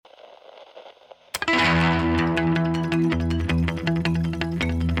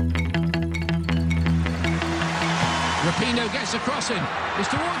gets the crossing.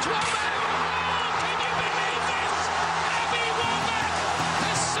 It's towards Wombat. Can you believe this? Abby Wombat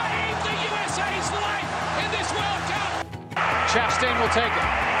has saved the USA's life in this World Cup. Chastain will take it.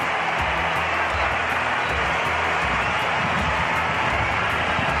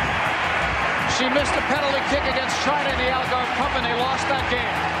 She missed a penalty kick against China in the Algarve Cup, and they lost that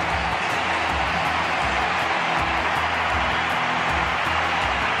game.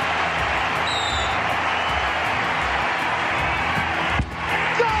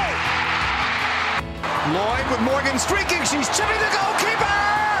 Lloyd with Morgan streaking. She's chipping the goalkeeper!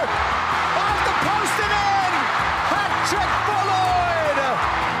 Off the post and in! Hat-trick for Lloyd!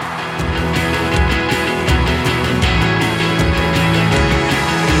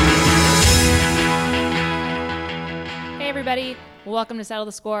 Hey everybody, welcome to Settle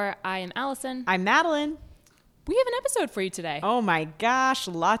the Score. I am Allison. I'm Madeline. We have an episode for you today. Oh my gosh,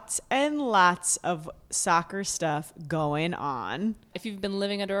 lots and lots of soccer stuff going on. If you've been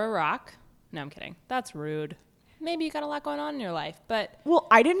living under a rock... No, I'm kidding. That's rude. Maybe you got a lot going on in your life, but... Well,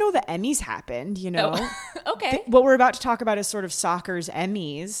 I didn't know the Emmys happened, you know? Oh. Okay. What we're about to talk about is sort of soccer's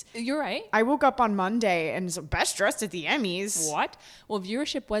Emmys. You're right. I woke up on Monday and was best dressed at the Emmys. What? Well,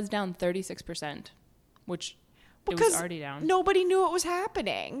 viewership was down 36%, which it was already down. Nobody knew it was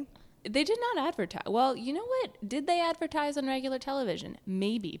happening. They did not advertise. Well, you know what? Did they advertise on regular television?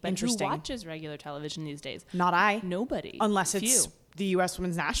 Maybe. But who watches regular television these days? Not I. Nobody. Unless it's the U.S.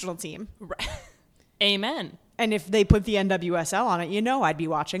 women's national team. Right. Amen. And if they put the NWSL on it, you know I'd be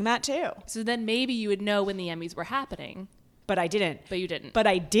watching that too. So then maybe you would know when the Emmys were happening. But I didn't. But you didn't. But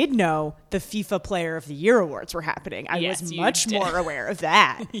I did know the FIFA Player of the Year awards were happening. I was much more aware of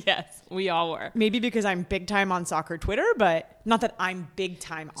that. Yes, we all were. Maybe because I'm big time on soccer Twitter, but not that I'm big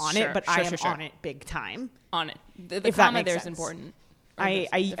time on it, but I am on it big time. On it. The comma there is important.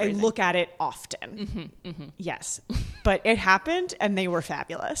 I look at it often. Yes. But it happened and they were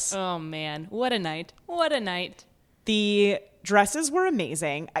fabulous. Oh man, what a night. What a night. The dresses were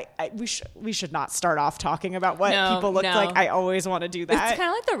amazing. We should not start off talking about what people look like. I always want to do that. It's kind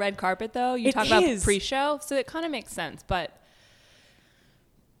of like the red carpet though. You talk about pre-show, so it kind of makes sense, but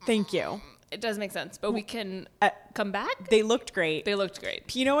thank you. It does make sense, but we can come back. They looked great.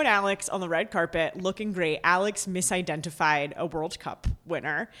 Pino and Alex on the red carpet looking great. Alex misidentified a World Cup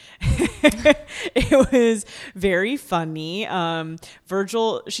winner. It was very funny.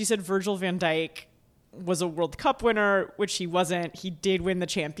 She said Virgil van Dijk was a World Cup winner, which he wasn't. He did win the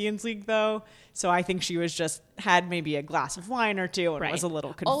Champions League though. So I think she was had maybe a glass of wine or two and was a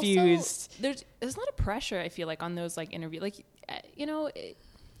little confused. Also, there's a lot of pressure, I feel like, on those interviews.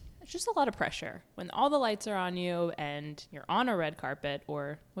 It's just a lot of pressure when all the lights are on you and you're on a red carpet,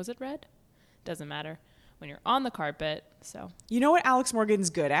 or was it red? Doesn't matter. When you're on the carpet, so. You know what Alex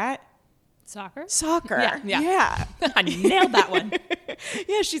Morgan's good at? Soccer. Yeah. I nailed that one.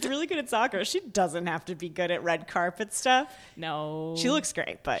 Yeah, she's really good at soccer. She doesn't have to be good at red carpet stuff. No. She looks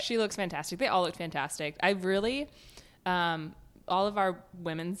great, but. She looks fantastic. They all look fantastic. I really, all of our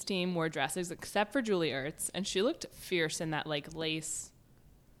women's team wore dresses except for Julie Ertz, and she looked fierce in that lace.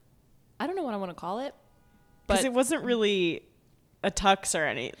 I don't know what I want to call it. Because it wasn't really a tux or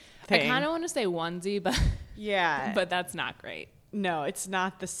anything. I kind of want to say onesie, but yeah, but that's not great. No, it's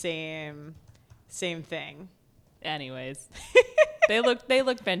not the same thing. Anyways, they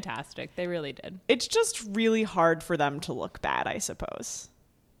looked fantastic. They really did. It's just really hard for them to look bad, I suppose.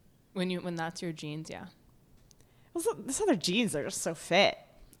 When that's your jeans, yeah. Well, this other jeans, they're just so fit.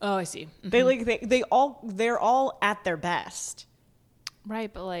 Oh, I see. Mm-hmm. They're all at their best.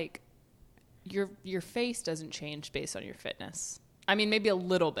 Right, but your face doesn't change based on your fitness. I mean, maybe a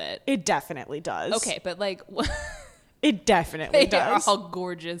little bit. It definitely does. Okay, but it definitely does. They are all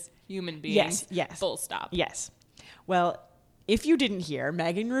gorgeous human beings. Yes. Full stop. Yes. Well, if you didn't hear,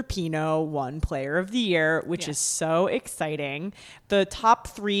 Megan Rapinoe won Player of the Year, which is so exciting. The top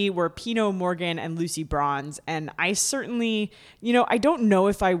three were Pino, Morgan, and Lucy Bronze. And I certainly, I don't know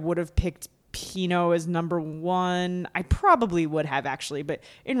if I would have picked Pino as number one. I probably would have, actually, but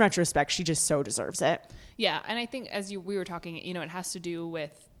in retrospect, she just so deserves it. Yeah, and I think we were talking, it has to do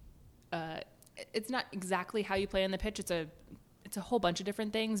with it's not exactly how you play on the pitch. It's a whole bunch of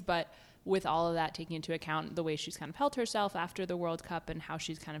different things, but with all of that taking into account the way she's kind of held herself after the World Cup and how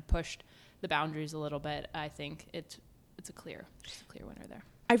she's kind of pushed the boundaries a little bit, I think it's a clear winner there.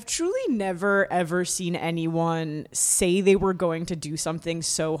 I've truly never, ever seen anyone say they were going to do something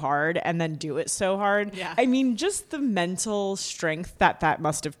so hard and then do it so hard. Yeah. I mean, just the mental strength that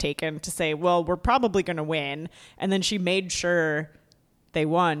must have taken to say, well, we're probably going to win. And then she made sure they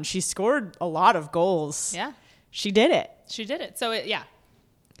won. She scored a lot of goals. Yeah. She did it. So,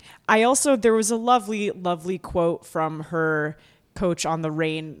 There was a lovely, lovely quote from her coach on the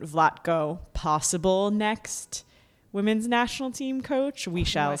Reign, Vlatko, possible next women's national team coach. We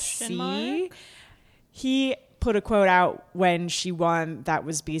shall see. He put a quote out when she won that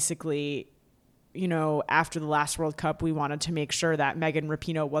was basically, after the last World Cup, we wanted to make sure that Megan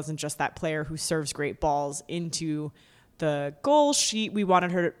Rapinoe wasn't just that player who serves great balls into the goal. We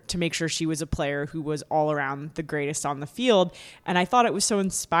wanted her to make sure she was a player who was all around the greatest on the field. And I thought it was so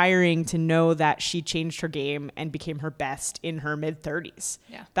inspiring to know that she changed her game and became her best in her mid-30s.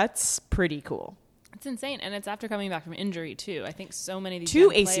 Yeah. That's pretty cool. It's insane. And it's after coming back from injury, too. I think so many of these 2 young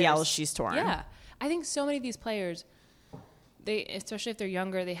ACLs players, she's torn. Yeah. I think so many of these players, especially if they're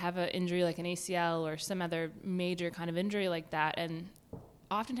younger, they have an injury like an ACL or some other major kind of injury like that. And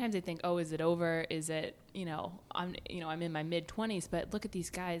oftentimes they think, oh, is it over? Is it, I'm in my mid-20s, but look at these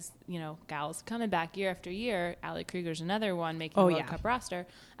guys, gals coming back year after year. Allie Krieger's another one making the World Cup roster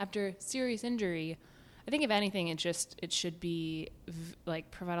after serious injury. I think if anything, it should be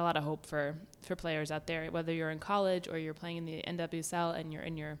provide a lot of hope for players out there, whether you're in college or you're playing in the NWSL and you're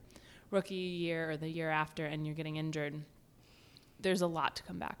in your rookie year or the year after and you're getting injured. There's a lot to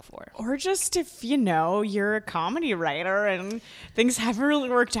come back for. Or just if, you're a comedy writer and things haven't really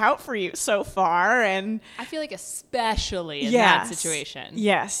worked out for you so far. And I feel like especially in that situation.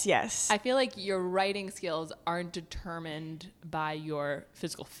 Yes. I feel like your writing skills aren't determined by your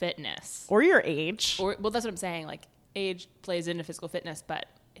physical fitness. Or your age. Well, that's what I'm saying. Like, age plays into physical fitness, but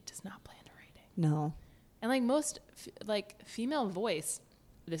it does not play into writing. No. And most, female voice,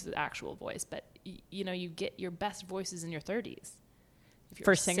 this is actual voice, but, you get your best voices in your 30s.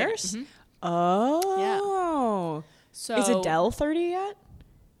 For singers? Mm-hmm. Oh. Yeah. So is Adele 30 yet?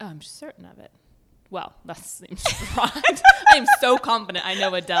 I'm certain of it. Well, that seems wrong. I am so confident I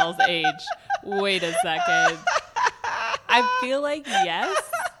know Adele's age. Wait a second. I feel like yes.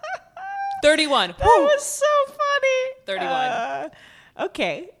 31. That was so funny. 31.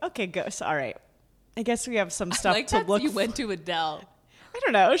 Okay, Ghost. All right. I guess we have some stuff to look. You went to Adele. I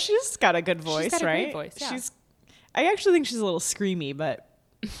don't know. She's got a good voice, she's got a right? Great voice. Yeah. I actually think she's a little screamy, but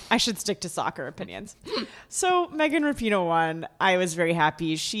I should stick to soccer opinions. So Megan Rapinoe won. I was very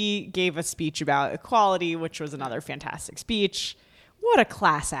happy. She gave a speech about equality, which was another fantastic speech. What a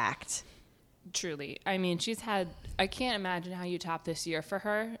class act. Truly. I mean, I can't imagine how you top this year for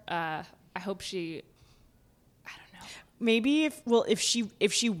her. I hope I don't know. Maybe if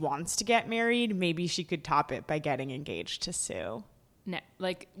she wants to get married, maybe she could top it by getting engaged to Sue.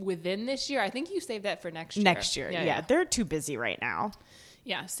 Within this year, I think you save that for next year. Next year, yeah. They're too busy right now.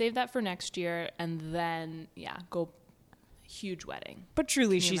 Yeah, save that for next year, and then go huge wedding. But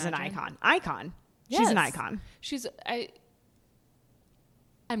truly, she's an icon. Yes. She's an icon.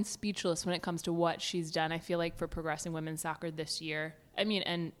 I'm speechless when it comes to what she's done. I feel like for progressing women's soccer this year. I mean,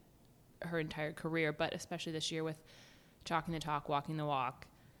 and her entire career, but especially this year with talking the talk, walking the walk,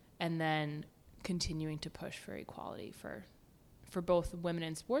 and then continuing to push for equality for both women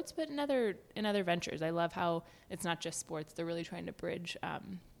in sports, but in other ventures. I love how it's not just sports. They're really trying to bridge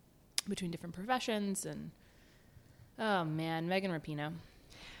between different professions. And, oh, man, Megan Rapinoe.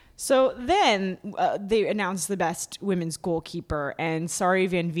 So then they announced the best women's goalkeeper, and Sari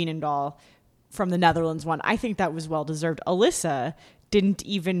van Veenendaal from the Netherlands won. I think that was well-deserved. Alyssa didn't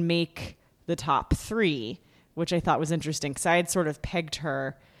even make the top 3, which I thought was interesting because I had sort of pegged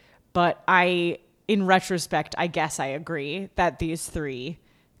her, but in retrospect, I guess I agree that these 3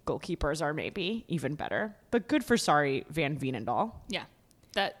 goalkeepers are maybe even better. But good for Sari van Veenendaal. Yeah,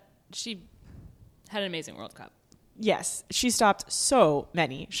 that she had an amazing World Cup. Yes, she stopped so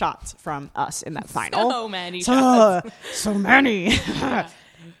many shots from us in that final. So many shots. So many. Yeah.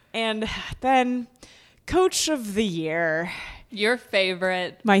 And then Coach of the Year. Your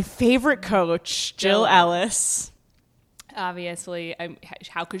favorite. My favorite coach, Jill Ellis. Obviously,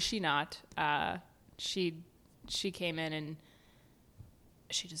 how could she not? She came in and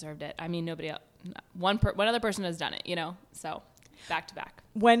she deserved it. I mean, nobody else. One other person has done it, so back to back.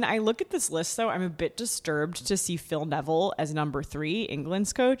 When I look at this list, though, I'm a bit disturbed to see Phil Neville as number 3,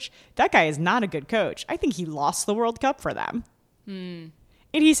 England's coach. That guy is not a good coach. I think he lost the World Cup for them. And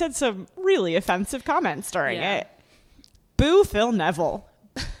he said some really offensive comments during it. Boo Phil Neville.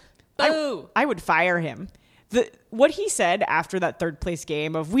 Boo. I would fire him. What he said after that third place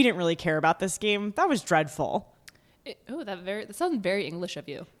game of we didn't really care about this game, that was dreadful. That sounds very English of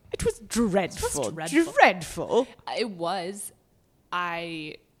you. It was dreadful. It was dreadful. Dreadful. It was.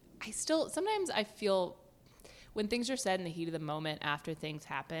 I still, sometimes I feel when things are said in the heat of the moment after things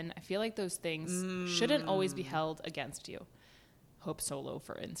happen, I feel like those things shouldn't always be held against you. Hope Solo,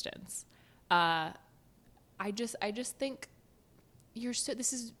 for instance. I just think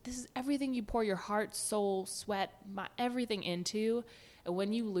this is everything you pour your heart, soul, sweat, everything into. And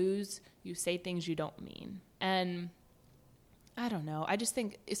when you lose, you say things you don't mean. And I don't know. I just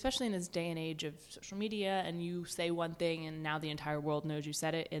think, especially in this day and age of social media, and you say one thing and now the entire world knows you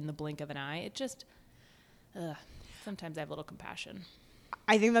said it in the blink of an eye, it just, sometimes I have a little compassion.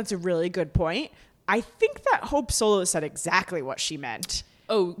 I think that's a really good point. I think that Hope Solo said exactly what she meant.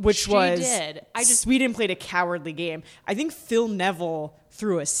 Oh, which she was did. Sweden played a cowardly game. I think Phil Neville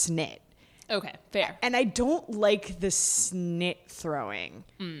threw a snit. Okay, fair. And I don't like the snit throwing.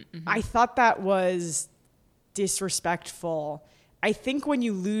 Mm-hmm. I thought that was disrespectful. I think when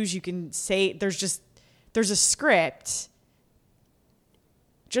you lose, you can say there's a script.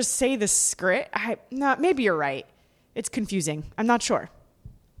 Just say the script. Maybe you're right. It's confusing. I'm not sure.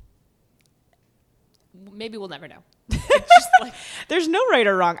 Maybe we'll never know. It's just like, there's no right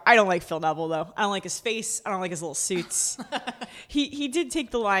or wrong. I don't like Phil Neville, though. I don't like his face. I don't like his little suits. He did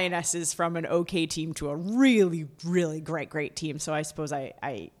take the Lionesses from an okay team to a really, really great team. So I suppose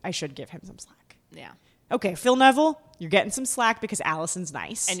I should give him some slack. Yeah. Okay, Phil Neville, you're getting some slack because Allison's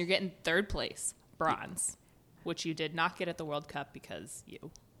nice. And you're getting third place, bronze, which you did not get at the World Cup because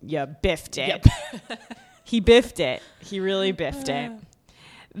you biffed it. Yep. He biffed it. He really biffed it.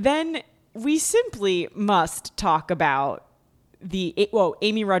 Then we simply must talk about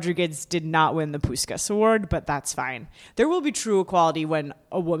Amy Rodriguez did not win the Puskás Award, but that's fine. There will be true equality when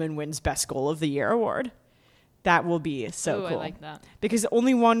a woman wins Best Goal of the Year award. That will be so cool. I like that. Because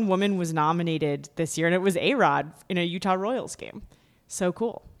only one woman was nominated this year, and it was A-Rod in a Utah Royals game. So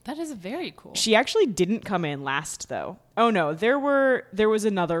cool. That is very cool. She actually didn't come in last, though. Oh, no. There was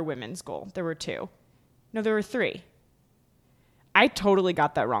another women's goal. There were 2. No, there were 3. I totally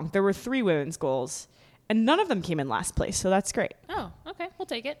got that wrong. There were 3 women's goals, and none of them came in last place, so that's great. Oh, okay. We'll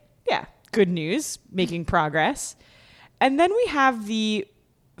take it. Yeah. Good news. Making progress. And then we have the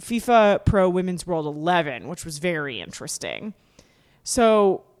FIFA Pro Women's World 11, which was very interesting.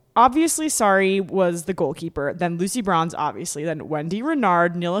 So obviously Sari was the goalkeeper, then Lucy Bronze, obviously, then Wendy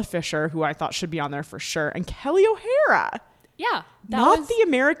Renard, Nilla Fisher, who I thought should be on there for sure, and Kelly O'Hara. Yeah. Not the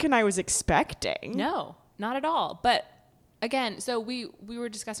American I was expecting. No, not at all. But again, so we were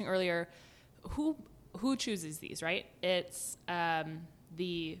discussing earlier who chooses these, right? It's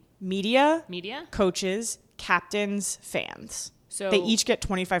the media, coaches, captains, fans. So they each get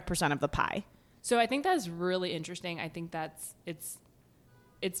 25% of the pie. So I think that's really interesting. I think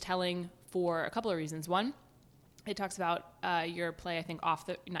it's telling for a couple of reasons. One, it talks about your play, I think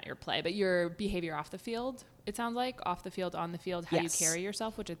not your play, but your behavior off the field. It sounds like off the field, on the field, how you carry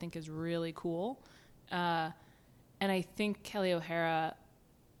yourself, which I think is really cool. And I think Kelly O'Hara,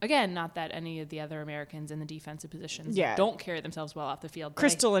 again, not that any of the other Americans in the defensive positions don't carry themselves well off the field.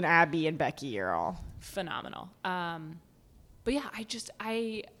 Crystal and Abby and Becky are all phenomenal. But yeah, I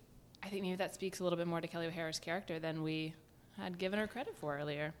think maybe that speaks a little bit more to Kelly O'Hara's character than we had given her credit for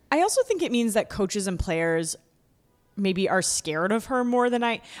earlier. I also think it means that coaches and players maybe are scared of her more than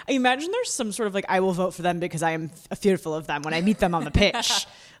I imagine. There's some sort of I will vote for them because I am fearful of them when I meet them on the pitch.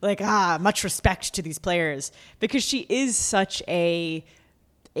 Much respect to these players, because she is such a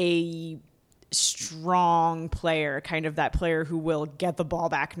strong player, kind of that player who will get the ball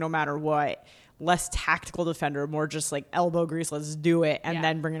back no matter what. Less tactical defender, more just elbow grease, let's do it, and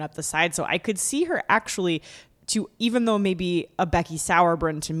then bring it up the side. So I could see her actually, even though maybe a Becky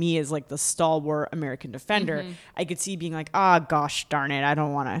Sauerbrunn to me is the stalwart American defender, I could see being gosh darn it, I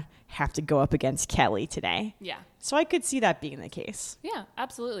don't want to have to go up against Kelly today. Yeah. So I could see that being the case. Yeah,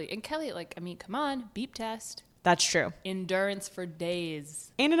 absolutely. And Kelly, come on, beep test. That's true. Endurance for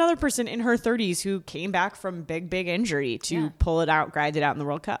days. And another person in her 30s who came back from big injury to pull it out, grind it out in the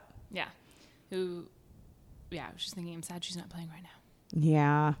World Cup. Yeah. I was just thinking, I'm sad she's not playing right now.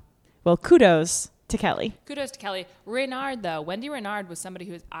 Yeah. Well, kudos to Kelly. Renard, though. Wendy Renard was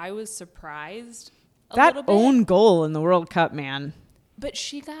somebody I was surprised a that little bit. own goal in the World Cup, man. But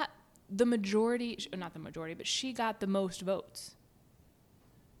she got the majority, not the majority, but she got the most votes.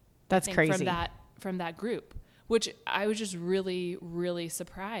 That's crazy. From that group, which I was just really, really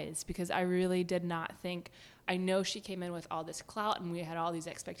surprised, because I really did not think. I know she came in with all this clout and we had all these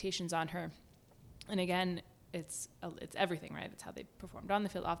expectations on her. And again, it's everything, right? It's how they performed on the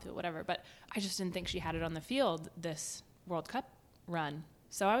field, off the field, whatever. But I just didn't think she had it on the field this World Cup run.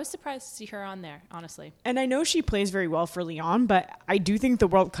 So I was surprised to see her on there, honestly. And I know she plays very well for Lyon, but I do think the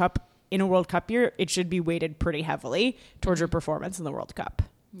World Cup, in a World Cup year, it should be weighted pretty heavily towards her performance in the World Cup.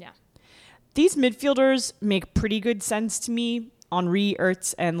 Yeah. These midfielders make pretty good sense to me. Henry,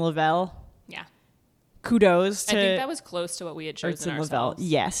 Ertz, and Lavelle. Yeah. Kudos to I think that was close to what we had chosen Ertz and ourselves. Lavelle.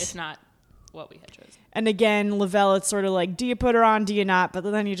 Yes. If not what we had chosen. And again, Lavelle, it's sort of like, do you put her on? Do you not? But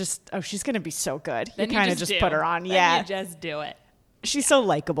then you just, she's going to be so good. Then you kind of just put her on. Then you just do it. She's so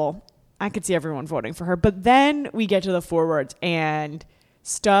likable. I could see everyone voting for her. But then we get to the forwards and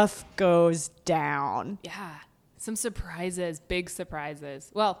stuff goes down. Yeah. Some surprises, big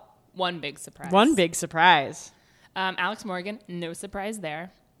surprises. Well, one big surprise. One big surprise. Alex Morgan, no surprise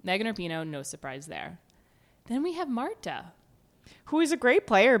there. Megan Rapinoe, no surprise there. Then we have Marta. Who is a great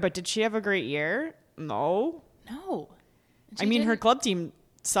player, but did she have a great year? No. No. I mean, her club team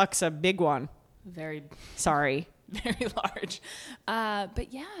sucks a big one. Very, Sorry. very large.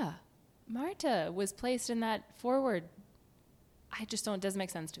 But yeah, Marta was placed in that forward. It doesn't make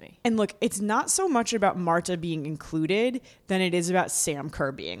sense to me. And look, it's not so much about Marta being included than it is about Sam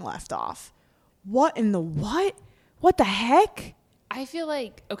Kerr being left off. What in the what? What the heck? I feel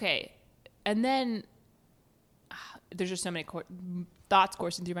like, okay, and then there's just so many thoughts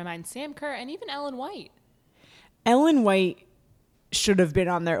coursing through my mind. Sam Kerr and even Ellen White. Ellen White should have been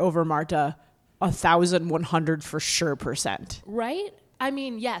on there over Marta 1,100 for sure %. Right? I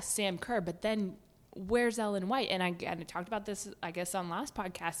mean, yes, Sam Kerr, but then where's Ellen White? And I talked about this, I guess, on last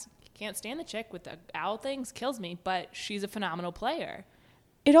podcast. Can't stand the chick with the owl things, kills me, but she's a phenomenal player.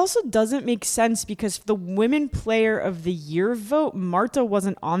 It also doesn't make sense because the Women Player of the Year vote, Marta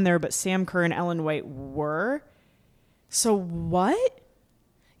wasn't on there, but Sam Kerr and Ellen White were. So what?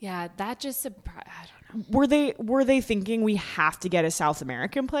 Yeah, that just surprised. I don't know. Were they thinking we have to get a South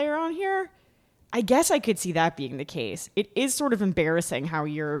American player on here? I guess I could see that being the case. It is sort of embarrassing how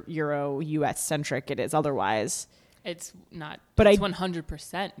Euro US centric it is otherwise. It's not. But it's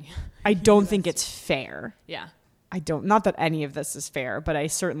 100%. I don't think it's fair. Yeah. Not that any of this is fair, but I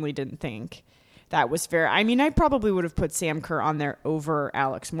certainly didn't think that was fair. I mean, I probably would have put Sam Kerr on there over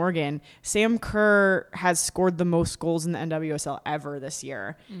Alex Morgan. Sam Kerr has scored the most goals in the NWSL ever this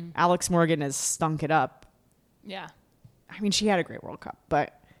year. Alex Morgan has stunk it up. Yeah. I mean, she had a great World Cup,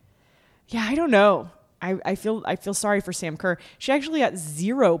 but yeah, I don't know. I feel sorry for Sam Kerr. She actually got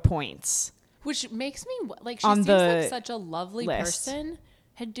 0 points. Which makes me like she on seems the like such a lovely list. person.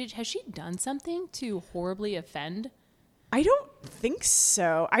 Has she done something to horribly offend? I don't think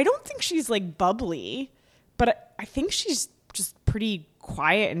so. I don't think she's like bubbly, but I think she's just pretty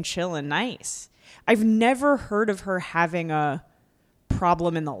quiet and chill and nice. I've never heard of her having a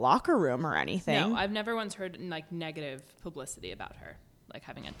problem in the locker room or anything. No, I've never once heard like negative publicity about her, like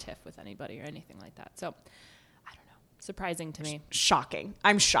having a tiff with anybody or anything like that. So I don't know. Surprising to me. Shocking.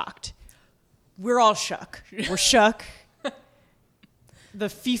 I'm shocked. We're all shook. We're shook. The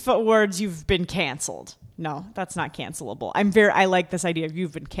FIFA awards, you've been canceled. No, that's not cancelable. I like this idea of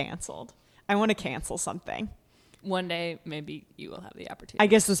you've been canceled. I want to cancel something. One day, maybe you will have the opportunity. I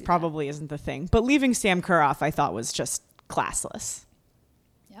guess this probably isn't the thing. But leaving Sam Kerr off, I thought was just classless.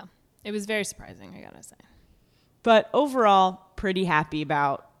 Yeah. It was very surprising, I gotta say. But overall, pretty happy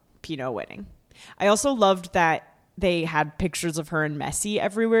about Pinot winning. I also loved that they had pictures of her and Messi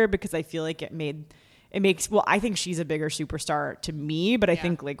everywhere because I feel like it makes, I think she's a bigger superstar to me, but I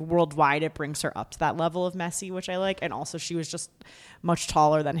think like worldwide it brings her up to that level of Messi, which I like. And also she was just much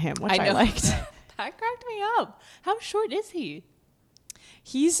taller than him, which I liked. That cracked me up. How short is he?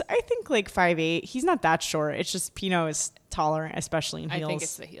 He's, I think, like 5'8". He's not that short. It's just Pinot is taller, especially in heels. I think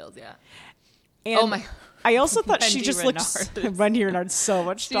it's the heels, yeah. And oh my! I also thought she Wendy just Renard. looks. Wendy Renard's so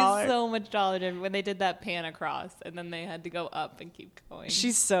much taller. She's so much taller than when they did that pan across, and then they had to go up and keep going.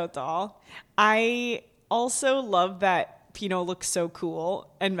 She's so tall. I also love that Pinot looks so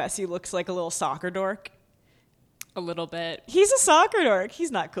cool, and Messi looks like a little soccer dork. A little bit. He's a soccer dork.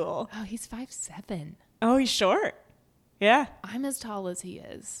 He's not cool. Oh, he's 5'7". Oh, he's short. Yeah. I'm as tall as he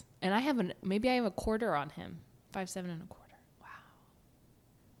is, and maybe I have a quarter on him. 5'7" and a quarter.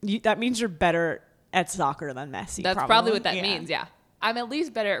 Wow. That means you're better at soccer than Messi. That's probably what that means. Yeah. I'm at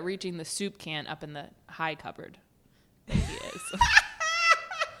least better at reaching the soup can up in the high cupboard than he is.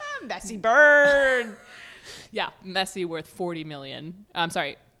 Messi burn. Yeah, Messi worth 40 million. I'm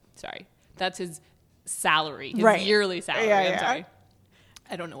sorry. That's his salary, his Right. yearly salary. Yeah, I'm yeah. sorry.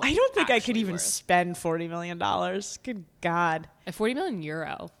 I don't know what I don't think I could actually even worth. spend $40 million. Good God. A 40 million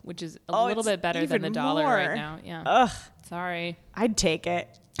euro, which is a Oh, little it's bit better than the even dollar more. right now. Yeah. Ugh. Sorry. I'd take it.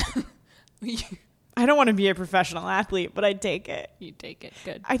 I don't want to be a professional athlete, but I'd take it. You take it.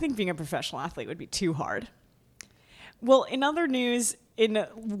 Good. I think being a professional athlete would be too hard. Well, in other news, in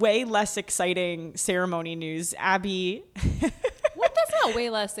way less exciting ceremony news, Abby... What? That's not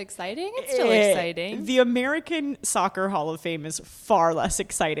way less exciting. It's still exciting. The American Soccer Hall of Fame is far less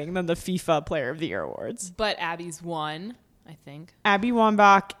exciting than the FIFA Player of the Year awards. But Abby's won. I think. Abby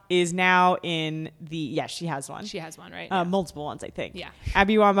Wambach is now in she has one. She has one, right? Multiple ones, I think. Yeah.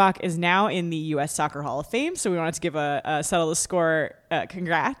 Abby Wambach is now in the U.S. Soccer Hall of Fame, so we wanted to give a settle the score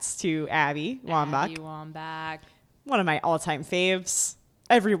congrats to Abby Wambach. Abby Wambach. One of my all-time faves.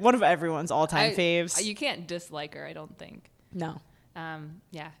 One of everyone's all-time faves. You can't dislike her, I don't think. No.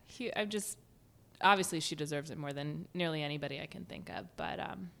 Obviously she deserves it more than nearly anybody I can think of, but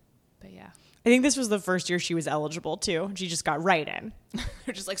yeah. I think this was the first year she was eligible too. She just got right in.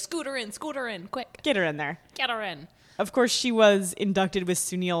 They're just like, scoot her in, quick. Get her in there. Get her in. Of course, she was inducted with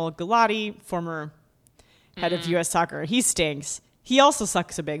Sunil Gulati, former head of U.S. Soccer. He stinks. He also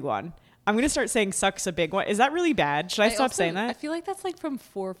sucks a big one. I'm going to start saying sucks a big one. Is that really bad? Should I stop saying that? I feel like that's like from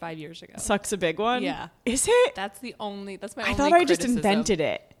 4 or 5 years ago. Sucks a big one? Yeah. Is it? That's my only I thought I just invented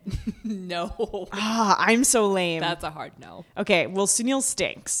it. No. I'm so lame. That's a hard no. Okay, well, Sunil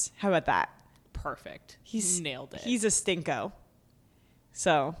stinks. How about that? Perfect. He's nailed it. He's a stinko.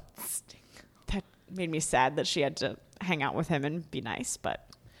 So that made me sad that she had to hang out with him and be nice, but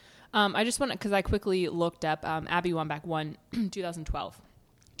I just want to, because I quickly looked up Abby Wambach won 2012.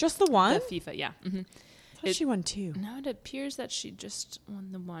 Just the one? The FIFA, yeah. Mm-hmm. I thought she won 2. No, it appears that she just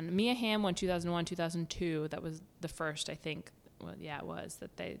won the one. Mia Hamm won 2001, 2002. That was the first, I think. Well, yeah, it was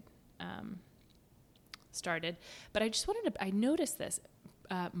that they started. But I just I noticed this.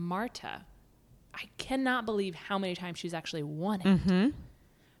 Marta, I cannot believe how many times she's actually won it. Mm-hmm.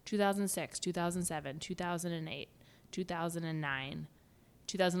 2006, 2007, 2008, 2009.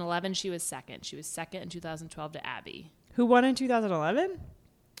 2011, she was second. She was second in 2012 to Abby. Who won in 2011?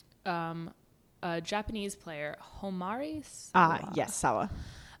 A Japanese player, Homari Sawa. Yes, Sawa.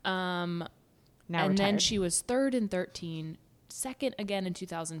 Now and retired. then she was third in 13, second again in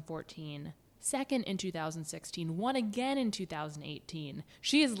 2014, second in 2016, won again in 2018.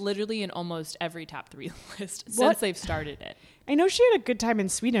 She is literally in almost every top 3 list since they've started it. I know she had a good time in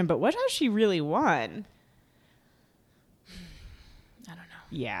Sweden, but what has she really won? I don't know.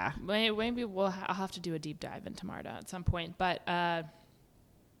 Yeah. Maybe I'll have to do a deep dive into Marta at some point. But,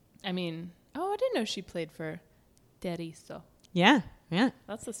 I didn't know she played for Teriso. Yeah.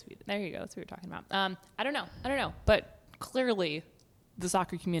 That's the Sweden. There you go. That's what we were talking about. I don't know. But clearly, the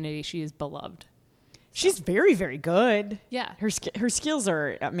soccer community, she is beloved. She's very, very good. Yeah. Her skills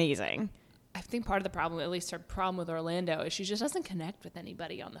are amazing. I think part of the problem, at least her problem with Orlando, is she just doesn't connect with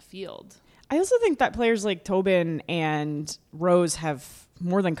anybody on the field. I also think that players like Tobin and Rose have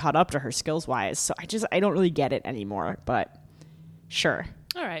more than caught up to her skills-wise. So I don't really get it anymore. But sure.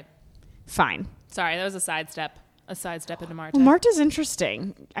 All right. Fine. Sorry, that was a sidestep into Marta. Well, Marta's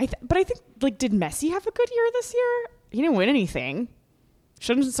interesting. But I think, did Messi have a good year this year? He didn't win anything.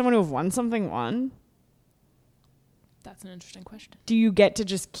 Shouldn't someone who have won something won? That's an interesting question. Do you get to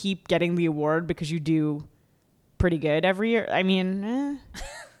just keep getting the award because you do pretty good every year? I mean,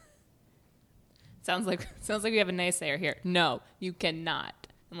 Sounds like we have a naysayer here. No, you cannot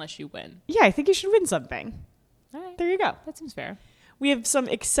unless you win. Yeah, I think you should win something. All right. There you go. That seems fair. We have some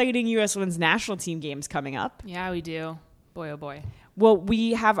exciting U.S. Women's National Team games coming up. Yeah, we do. Boy, oh boy. Well,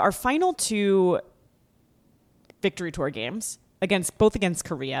 we have our final 2 victory tour games both against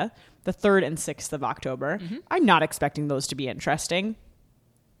Korea, the 3rd and 6th of October. Mm-hmm. I'm not expecting those to be interesting.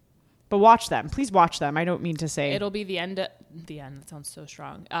 But watch them. Please watch them. I don't mean to say... It'll be the end. That sounds so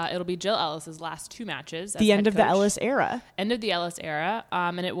strong. It'll be Jill Ellis's last 2 matches. The end of the Ellis era. End of the Ellis era.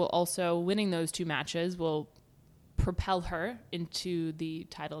 And it will also, winning those 2 matches will propel her into the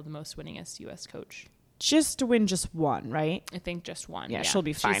title of the most winningest U.S. coach. Just to win just one, right? I think just one. Yeah, she'll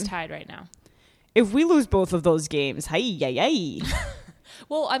be fine. She's tied right now. If we lose both of those games,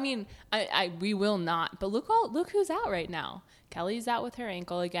 Well, I mean, we will not. But look who's out right now. Kelly's out with her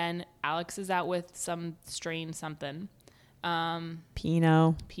ankle again. Alex is out with some strain something.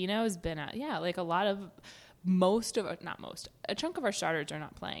 Pino's been out. Yeah, like a chunk of our starters are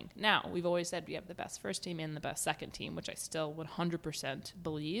not playing. Now, we've always said we have the best first team and the best second team, which I still 100%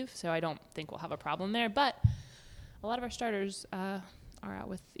 believe. So I don't think we'll have a problem there. But a lot of our starters are out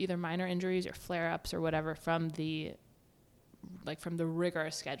with either minor injuries or flare-ups or whatever from the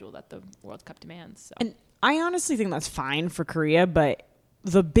rigorous schedule that the World Cup demands. So. And I honestly think that's fine for Korea, but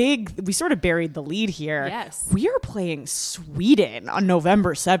we sort of buried the lead here. Yes. We are playing Sweden on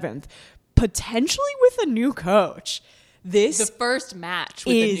November 7th, potentially with a new coach. The first match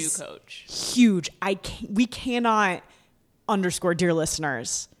with a new coach. Huge. We cannot underscore, dear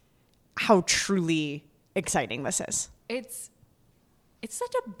listeners, how truly exciting this is. It's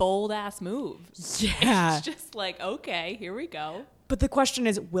such a bold ass move. Yeah. It's just like, okay, here we go. But the question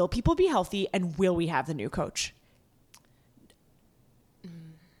is, will people be healthy and will we have the new coach?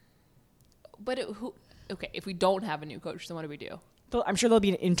 But okay, if we don't have a new coach, then what do we do? I'm sure there'll be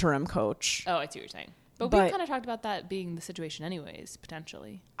an interim coach. Oh, I see what you're saying. But we kind of talked about that being the situation anyways,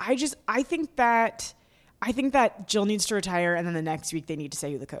 potentially. I think that Jill needs to retire, and then the next week they need to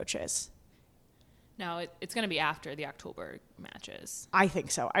say who the coach is. No, it's going to be after the October matches. I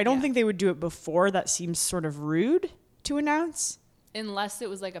think so. I don't think they would do it before. That seems sort of rude to announce. Unless it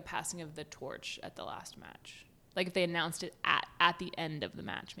was like a passing of the torch at the last match. Like if they announced it at the end of the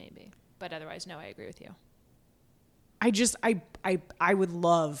match, maybe. But otherwise, no, I agree with you. I would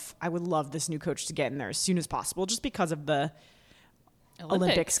love this new coach to get in there as soon as possible, just because of the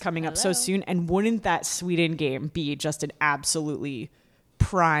Olympics coming up so soon. And wouldn't that Sweden game be just an absolutely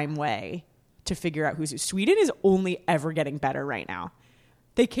prime way to figure out who's who? Sweden is only ever getting better right now.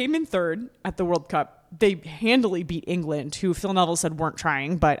 They came in third at the World Cup. They handily beat England, who Phil Neville said weren't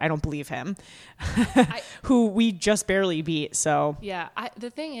trying, but I don't believe him, who we just barely beat. So yeah, the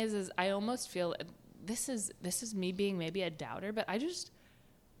thing is I almost feel this is me being maybe a doubter, but I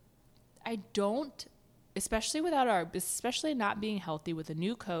don't, especially not being healthy with a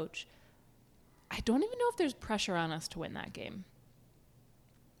new coach. I don't even know if there's pressure on us to win that game.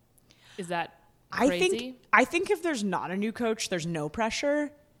 Is that crazy? I think if there's not a new coach, there's no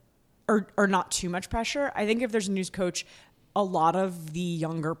pressure, or not too much pressure. I think if there's a new coach, a lot of the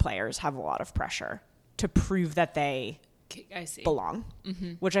younger players have a lot of pressure to prove that they belong,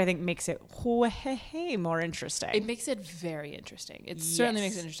 which I think makes it more interesting. It makes it very interesting. It certainly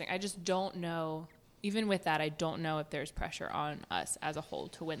makes it interesting. I just don't know, even with that, I don't know if there's pressure on us as a whole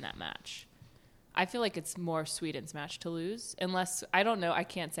to win that match. I feel like it's more Sweden's match to lose, unless, I don't know, I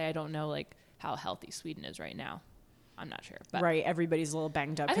can't say I don't know like how healthy Sweden is right now. I'm not sure. But right, everybody's a little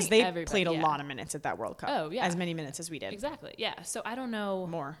banged up because they played a lot of minutes at that World Cup. Oh, yeah. As many minutes as we did. Exactly, yeah. So I don't know.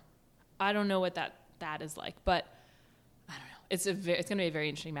 More. I don't know what that is like, but I don't know. It's going to be a very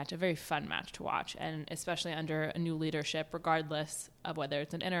interesting match, a very fun match to watch, and especially under a new leadership, regardless of whether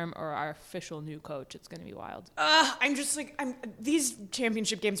it's an interim or our official new coach, it's going to be wild. These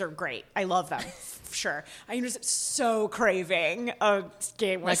championship games are great. I love them. Sure. I'm just so craving a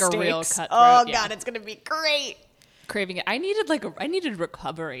game with like stakes. A real cutthroat. Oh, God, it's going to be great. Craving it. I needed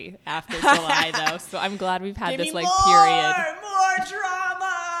recovery after July though, so I'm glad we've had this like more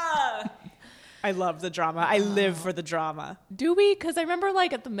drama. I love the drama. I live for the drama. Do we? Because I remember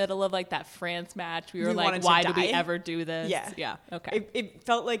like at the middle of like that France match, we were like, why did we ever do this? Yeah. Okay. It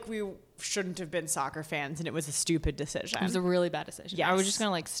felt like we shouldn't have been soccer fans, and it was a stupid decision. It was a really bad decision. Yes. I was just gonna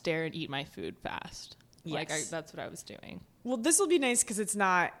like stare and eat my food fast. Yes. Like that's what I was doing. Well, this will be nice because it's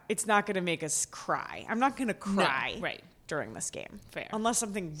not going to make us cry. I'm not going to cry during this game. Fair. Unless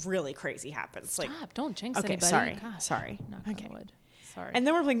something really crazy happens. Stop. Don't jinx okay, anybody. Sorry. Knock on wood. Sorry. And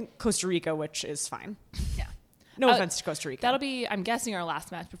then we're playing Costa Rica, which is fine. Yeah. No offense to Costa Rica. That'll be, I'm guessing, our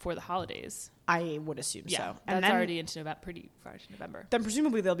last match before the holidays. I would assume so. And And that's then, already into pretty far into November. Then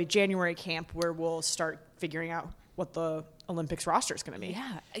presumably there'll be January camp where we'll start figuring out what the Olympics roster is going to be.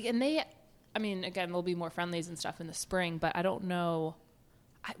 Yeah. And again, there'll be more friendlies and stuff in the spring, but I don't know.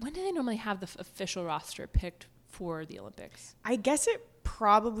 When do they normally have the official roster picked for the Olympics? I guess it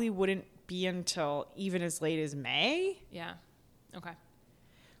probably wouldn't be until even as late as May. Yeah. Okay.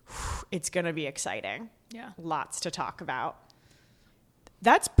 It's going to be exciting. Yeah. Lots to talk about.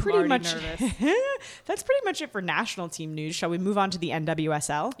 That's pretty much That's pretty much it for national team news. Shall we move on to the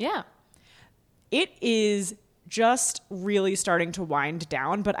NWSL? Yeah. It is just really starting to wind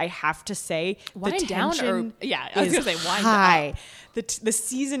down, but I have to say wind the tension I was going to say wind high. The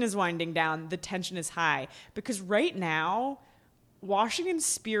season is winding down. The tension is high because right now Washington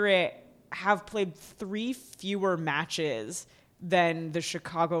Spirit have played 3 fewer matches than the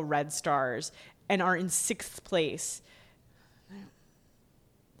Chicago Red Stars and are in 6th place.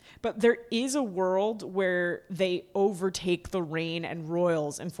 But there is a world where they overtake the Reign and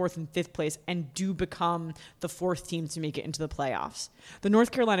Royals in 4th and 5th place and do become the 4th team to make it into the playoffs. The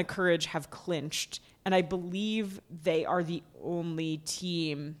North Carolina Courage have clinched, and I believe they are the only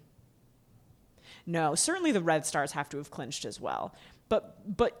team. No, certainly the Red Stars have to have clinched as well.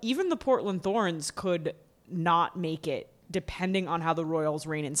 But even the Portland Thorns could not make it, depending on how the Royals,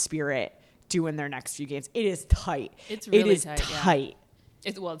 Reign, and Spirit do in their next few games. It is tight. It's really tight. Tight.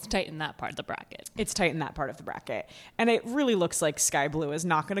 It's tight in that part of the bracket. It's tight in that part of the bracket. And it really looks like Sky Blue is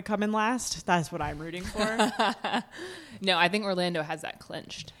not going to come in last. That's what I'm rooting for. No, I think Orlando has that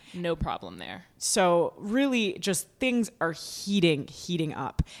clinched. No problem there. So really just things are heating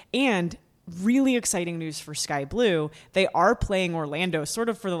up. And really exciting news for Sky Blue. They are playing Orlando sort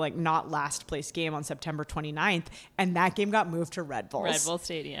of for the like not last place game on September 29th. And that game got moved to Red Bulls. Red Bull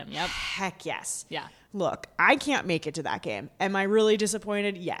Stadium. Yep. Heck yes. Yeah. Look, I can't make it to that game. Am I really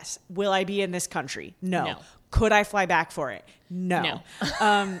disappointed? Yes. Will I be in this country? No. Could I fly back for it? No.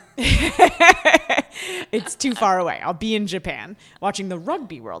 It's too far away. I'll be in Japan watching the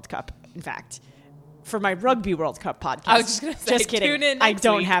Rugby World Cup, in fact. For my Rugby World Cup podcast. I was just going to say, kidding. tune in I next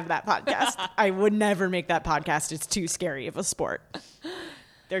don't week. have that podcast. I would never make that podcast. It's too scary of a sport.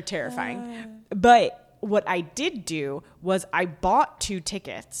 They're terrifying. But what I did do was I bought 2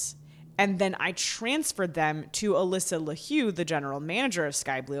 tickets and then I transferred them to Alyssa LaHue, the general manager of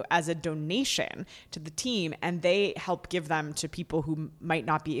Sky Blue, as a donation to the team. And they help give them to people who might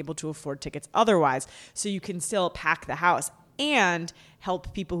not be able to afford tickets otherwise. So you can still pack the house and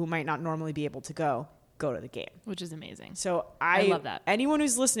help people who might not normally be able to go to the game. Which is amazing. So I love that. Anyone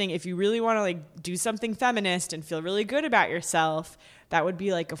who's listening, if you really want to like do something feminist and feel really good about yourself, that would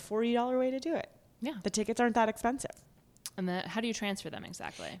be like a $40 way to do it. Yeah. The tickets aren't that expensive. And then how do you transfer them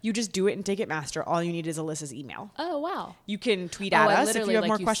exactly? You just do it in Ticketmaster. All you need is Alyssa's email. Oh, wow. You can tweet at us if you have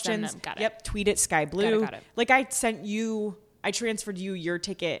more you questions. send them. Got it. Yep, tweet at Sky Blue. Got it. Like I transferred you your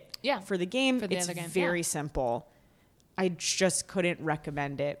ticket for the game. For the it's other game. very simple. I just couldn't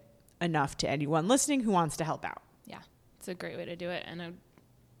recommend it enough to anyone listening who wants to help out. Yeah. It's a great way to do it and a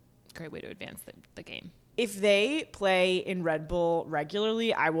great way to advance the game. If they play in Red Bull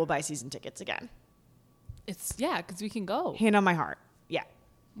regularly, I will buy season tickets again. It's, because we can go Hand on my heart. Yeah.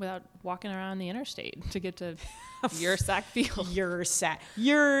 without walking around the interstate to get to Ursac Field. Ursac.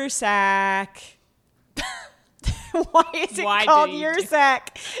 Why is it Why called did he do- Ursac?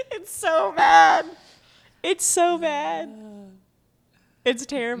 It's so bad. It's so bad. It's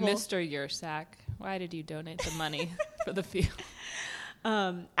terrible. Mr. Ursac, why did you donate the money for the field?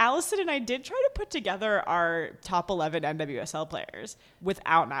 Allison and I did try to put together our top 11 NWSL players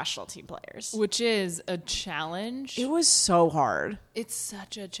without national team players. Which is a challenge. It was so hard. It's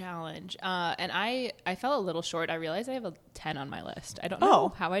such a challenge. And I fell a little short. I realized I have a 10 on my list. I don't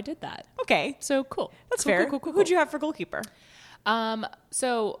know how I did that. Okay. So cool. That's Cool, fair. cool, cool, Who'd cool. you have for goalkeeper?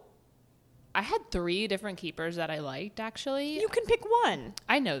 So I had 3 different keepers that I liked, actually. You can pick one.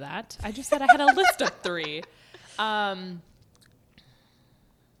 I know that. I just said I had a list of 3.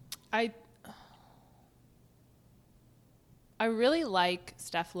 I really like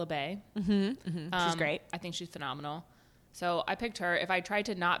Steph LeBay. She's great. I think she's phenomenal. So I picked her. If I tried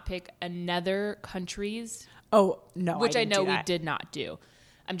to not pick another country's, Oh, no. which I didn't know do we that. did not do,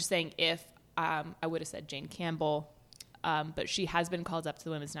 I'm just saying if I would have said Jane Campbell, but she has been called up to the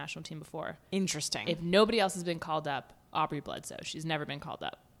women's national team before. Interesting. If nobody else has been called up, Aubrey Bledsoe. She's never been called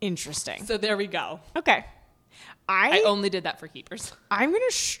up. Interesting. So there we go. Okay. I only did that for keepers. I'm going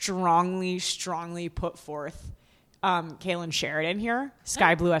to strongly put forth Kaylin Sheridan here,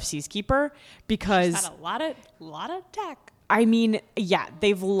 Sky Blue FC's keeper, because Had a lot of tech. I mean, yeah,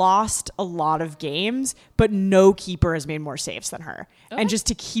 they've lost a lot of games, but no keeper has made more saves than her. Okay. And just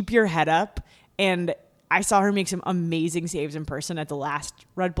to keep your head up, and I saw her make some amazing saves in person at the last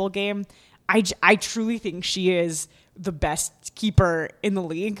Red Bull game. I truly think she is the best keeper in the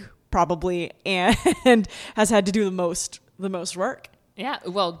league, probably, and has had to do the most work. Yeah,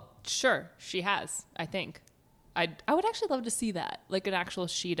 well, sure, she has, I think. I would actually love to see that, like an actual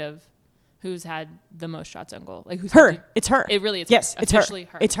sheet of who's had the most shots on goal. Like who's Her. had to- It's her. It really is. Yes, her. it's Officially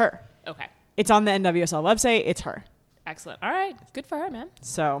her. It's her. Okay, It's on the NWSL website. It's her. excellent. All right, good for her, man.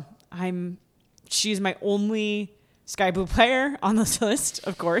 So she's my only Sky Blue player on this list,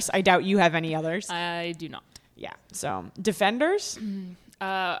 of course. I doubt you have any others. I do not. Yeah. So defenders,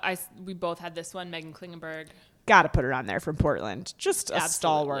 We both had this one, Megan Klingenberg. got to put her on there from Portland. Just a Absolutely.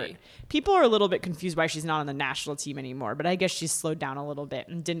 stalwart. People are a little bit confused why she's not on the national team anymore, but I guess she's slowed down a little bit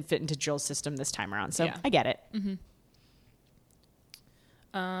and didn't fit into Jill's system this time around. So Yeah. I get it.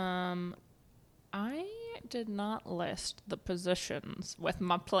 I did not list the positions with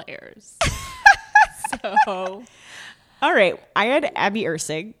my players. So All right. I had Abby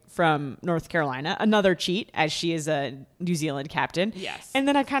Ursig from North Carolina, another cheat, as she is a New Zealand captain. Yes. And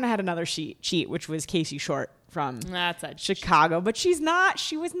then I kind of had another cheat, which was Casey Short from that's a Chicago, but she was not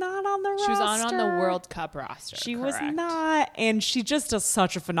on the roster. She was on the World Cup roster. She was correct. not, and she just does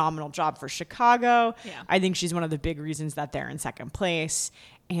such a phenomenal job for Chicago. Yeah. I think she's one of the big reasons that they're in second place,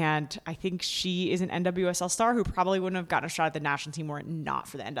 and I think she is an NWSL star who probably wouldn't have gotten a shot at the national team were it not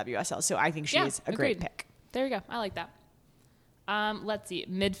for the NWSL. So I think she is a great agreed. pick. There you go. I like that. Let's see.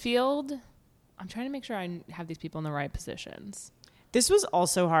 Midfield. I'm trying to make sure I have these people in the right positions. This was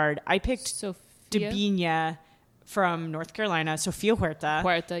also hard. I picked Sophia. Dabinia from North Carolina, Sofia Huerta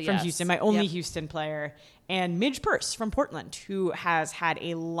from yes. Houston, my only Yep. Houston player, and Midge Purse from Portland, who has had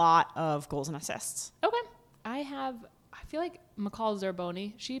a lot of goals and assists. Okay. I feel like McCall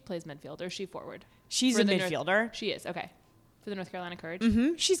Zerboni, she plays midfield, or is she forward? She's For a the midfielder. She is, okay. For the North Carolina Courage.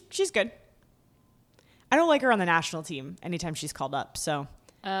 She's good. I don't like her on the national team anytime she's called up, so.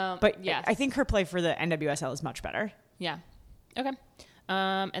 But yes. I think her play for the NWSL is much better. Yeah. Okay.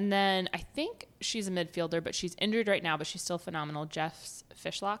 And then I think she's a midfielder, but she's injured right now, but she's still phenomenal. Jess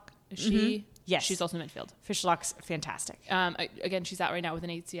Fishlock. Is she? Yes. She's also midfield. Fishlock's fantastic. Again, she's out right now with an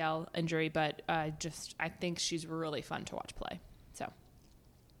ACL injury, but I think she's really fun to watch play. So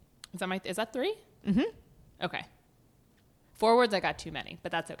is that 3? Mm-hmm. Okay. Forwards, I got too many,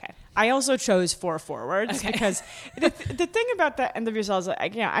 but that's okay. I also chose 4 forwards because the thing about the NWSL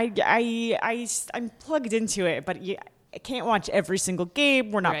is, I'm plugged into it, but I can't watch every single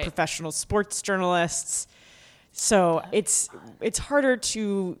game. We're not Right. professional sports journalists, so it's harder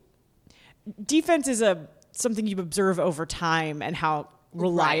to. Defense is something you observe over time and how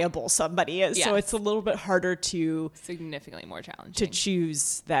reliable somebody is. So Yes. it's a little bit harder to Significantly more challenging. to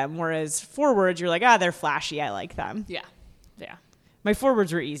choose them. Whereas forwards, you're like, they're flashy. I like them. Yeah. Yeah. My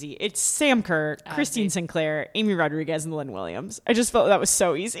forwards were easy. It's Sam Kerr, Christine Sinclair, Amy Rodriguez, and Lynn Williams. I just felt that was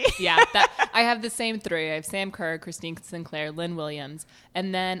so easy. Yeah, I have the same 3. I have Sam Kerr, Christine Sinclair, Lynn Williams,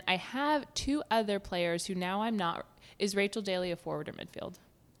 and then I have 2 other players who now I'm not. Is Rachel Daly a forward or midfield?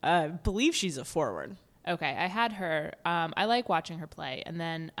 I believe she's a forward. Okay, I had her. I like watching her play, and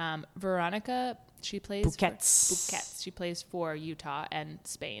then Veronica. She plays Busquets. She plays for Utah and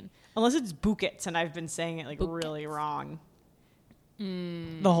Spain. Unless it's Busquets, and I've been saying it really wrong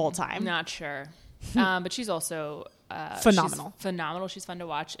the whole time. Not sure, but she's also Phenomenal. She's phenomenal. She's fun to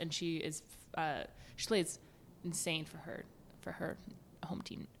watch, and she plays insane for her home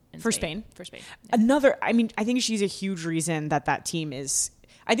team For Spain. For Spain. Yeah. I think she's a huge reason that team is.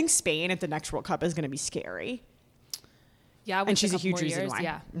 I think Spain at the next World Cup is going to be scary. Yeah, and she's a huge reason why.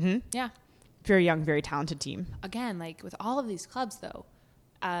 Yeah, yeah. Very young, very talented team. Again, like with all of these clubs, though,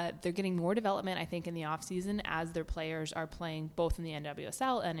 they're getting more development, I think, in the off season as their players are playing both in the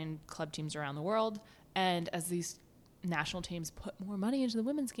NWSL and in club teams around the world. And as these national teams put more money into the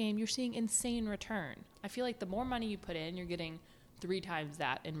women's game, you're seeing insane return. I feel like the more money you put in, you're getting 3 times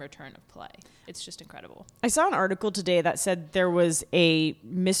that in return of play. It's just incredible. I saw an article today that said there was a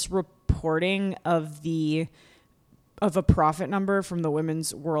misreporting of a profit number from the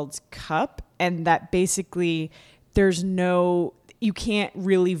Women's World Cup, and that basically you can't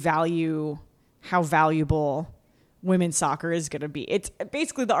really value how valuable women's soccer is going to be. It's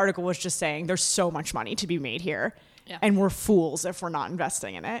basically, the article was just saying there's so much money to be made here, and we're fools if we're not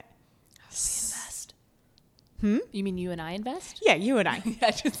investing in it. Invest. You mean you and I invest? Yeah, you and I.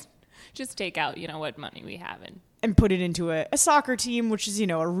 Yeah, just take out, what money we have and put it into a soccer team, which is,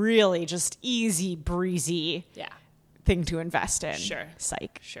 a really just easy breezy thing to invest in. Sure.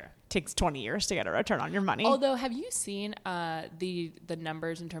 Psych. Sure. Takes 20 years to get a return on your money. Although, have you seen the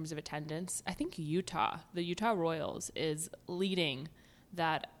numbers in terms of attendance? I think the Utah Royals is leading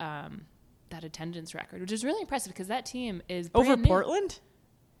that attendance record, which is really impressive because that team is over brand new. Portland.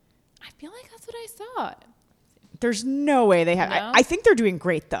 I feel like that's what I saw. There's no way they have. No? I think they're doing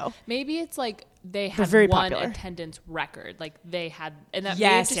great though. Maybe it's like they had very one popular. attendance record, like they had, and that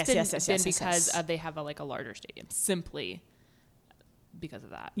Yes, may have yes, just yes, been yes, because yes. they have a larger stadium, simply because of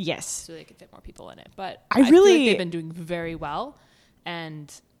that. Yes. So they could fit more people in it. But I feel really- like they've been doing very well,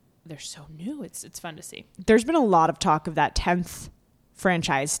 and they're so new. It's fun to see. There's been a lot of talk of that 10th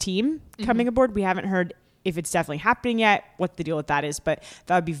franchise team coming aboard. We haven't heard if it's definitely happening yet, what the deal with that is, but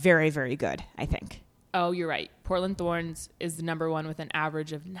that would be very, very good, I think. Oh, you're right. Portland Thorns is the number 1 with an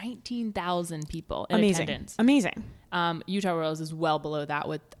average of 19,000 people in Amazing. attendance. Amazing. Utah Royals is well below that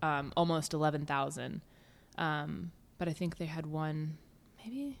with almost 11,000. But I think they had one,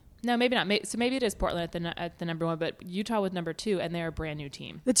 maybe not. So maybe it is Portland at the number 1, but Utah with number 2, and they're a brand new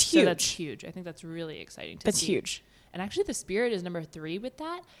team. That's So huge. that's huge. I think that's really exciting to see. That's huge. And actually, the Spirit is number 3 with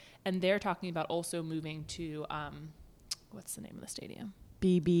that, and they're talking about also moving to what's the name of the stadium?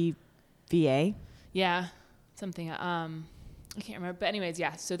 BBVA. Yeah, something. I can't remember. But anyways,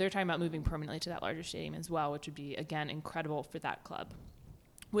 yeah. So they're talking about moving permanently to that larger stadium as well, which would be, again, incredible for that club,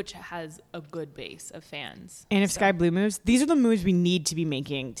 which has a good base of fans. And if Sky Blue moves, these are the moves we need to be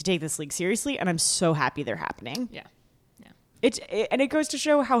making to take this league seriously, and I'm so happy they're happening. Yeah. And it goes to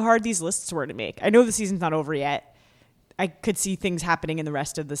show how hard these lists were to make. I know the season's not over yet. I could see things happening in the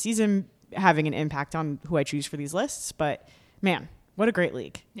rest of the season having an impact on who I choose for these lists, but man, what a great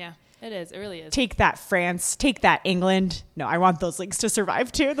league. Yeah, it is. It really is. Take that, France. Take that, England. No, I want those leagues to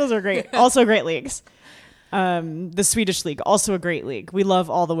survive too. Those are great. Also great leagues. The Swedish league, also a great league. We love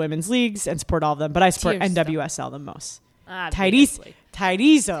all the women's leagues and support all of them, but I support Tears NWSL the most. Obviously.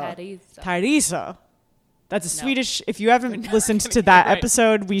 Tyriso. That's a Swedish. If you haven't listened to that right.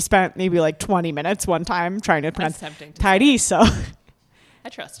 episode, we spent maybe like 20 minutes one time trying to pronounce tempting to Tyriso. I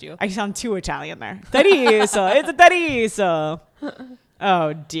trust you. I sound too Italian there. Tyriso. It's a Tyriso.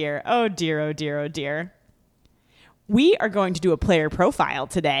 Oh dear. Oh dear. Oh dear. Oh dear. We are going to do a player profile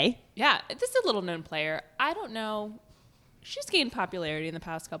today. Yeah, this is a little known player. I don't know. She's gained popularity in the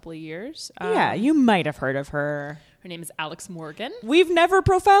past couple of years. Yeah, you might have heard of her. Her name is Alex Morgan. We've never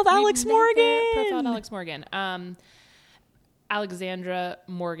profiled Alex Morgan. Profiled Alex Morgan. Alexandra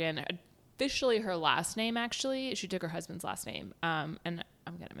Morgan. Officially her last name, actually. She took her husband's last name. And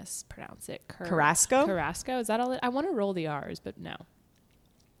I'm going to mispronounce it. Carrasco? Carrasco. Is that all? I want to roll the R's, but no.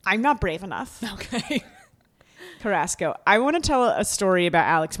 I'm not brave enough. Okay. Carrasco. I want to tell a story about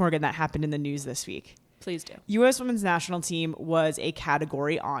Alex Morgan that happened in the news this week. Please do. U.S. women's national team was a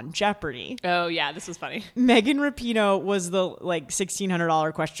category on Jeopardy. Oh, yeah. This was funny. Megan Rapinoe was the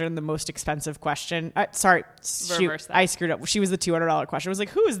 $1,600 question, the most expensive question. Sorry. Reverse that. I screwed up. She was the $200 question. I was like,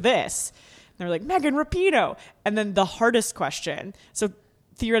 who is this? And they were like, Megan Rapinoe. And then the hardest question. So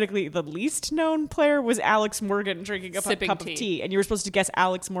theoretically, the least known player was Alex Morgan drinking a cup of tea. And you were supposed to guess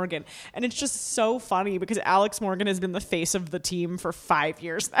Alex Morgan. And it's just so funny because Alex Morgan has been the face of the team for 5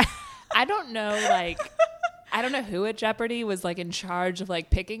 years now. I don't know, I don't know who at Jeopardy was in charge of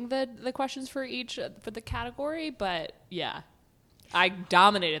picking the questions for the category, but yeah, I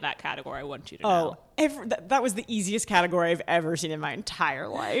dominated that category. I want you to know. That was the easiest category I've ever seen in my entire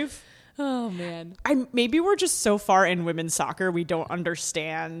life. Oh man. Maybe we're just so far in women's soccer we don't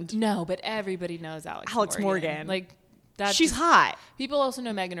understand. No, but everybody knows Alex Morgan. She's hot. People also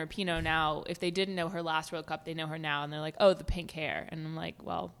know Megan Rapinoe now. If they didn't know her last World Cup, they know her now, and they're like, "Oh, the pink hair." And I'm like,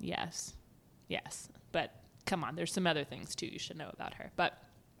 "Well, yes, but come on, there's some other things too you should know about her." But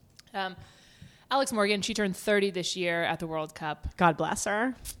Alex Morgan, she turned 30 this year at the World Cup. God bless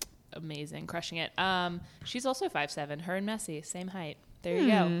her. Amazing, crushing it. She's also 5'7". Her and Messi, same height. There you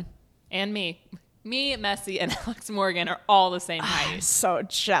go. And me, Messi, and Alex Morgan are all the same height. I'm so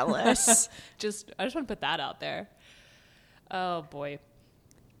jealous. I just want to put that out there. Oh boy.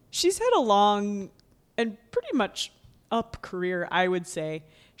 She's had a long and pretty much up career, I would say.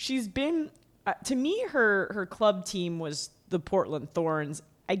 She's been, to me, her club team was the Portland Thorns.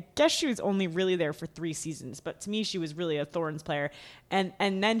 I guess she was only really there for 3 seasons, but to me, she was really a Thorns player. And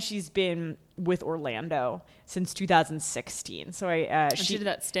then she's been with Orlando since 2016. So she did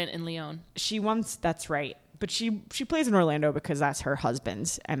that stint in Lyon. That's right. But she plays in Orlando because that's her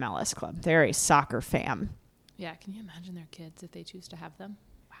husband's MLS club. They're a soccer fam. Yeah, can you imagine their kids if they choose to have them?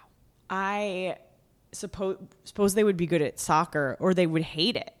 Wow. I suppose they would be good at soccer or they would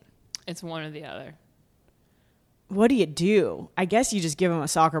hate it. It's one or the other. What do? I guess you just give them a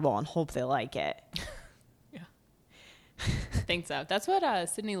soccer ball and hope they like it. Yeah. I think so. That's what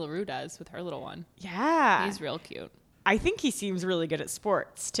Sydney Leroux does with her little one. Yeah. He's real cute. I think he seems really good at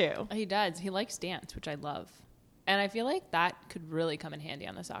sports, too. He does. He likes dance, which I love. And I feel like that could really come in handy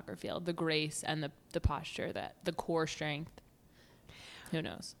on the soccer field. The grace and the posture, the core strength. Who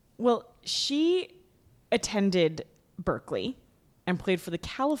knows? Well, she attended Berkeley and played for the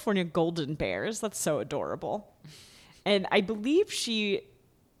California Golden Bears. That's so adorable. And I believe she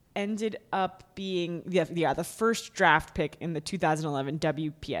ended up being the first draft pick in the 2011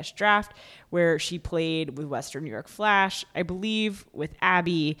 WPS draft, where she played with Western New York Flash, I believe, with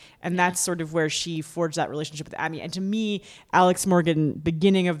Abby, and that's sort of where she forged that relationship with Abby. And to me, Alex Morgan,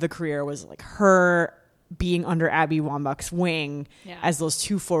 beginning of the career, was her being under Abby Wambach's wing as those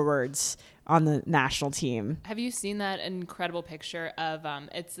 2 forwards on the national team. Have you seen that incredible picture of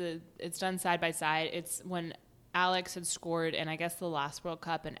it's done side by side? It's when Alex had scored in, I guess, the last World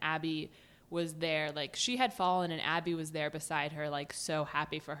Cup, and Abby was there. She had fallen, and Abby was there beside her, so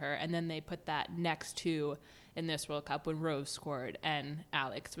happy for her. And then they put that next to in this World Cup when Rose scored, and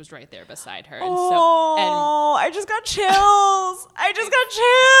Alex was right there beside her. And I just got chills.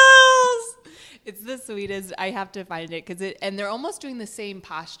 It's the sweetest. I have to find it and they're almost doing the same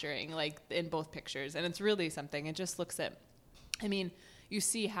posturing, in both pictures, and it's really something. It just looks at, you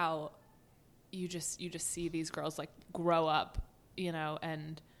see how. You just see these girls grow up,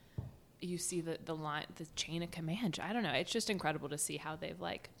 and you see the line, the chain of command. I don't know. It's just incredible to see how they've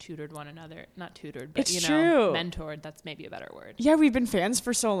tutored one another. Not tutored, but it's true. Mentored. That's maybe a better word. Yeah, we've been fans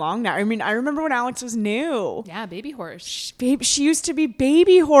for so long now. I remember when Alex was new. Yeah, baby horse. She used to be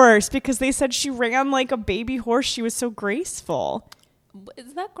baby horse because they said she ran like a baby horse. She was so graceful.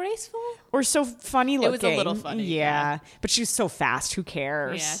 Is that graceful? Or so funny looking. It was a little funny. Yeah. But she's so fast. Who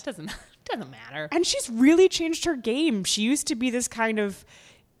cares? Yeah, it doesn't doesn't matter. And she's really changed her game. She used to be this kind of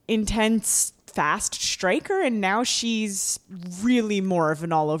intense, fast striker, and now she's really more of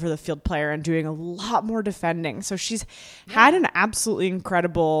an all over the field player and doing a lot more defending. So she's had an absolutely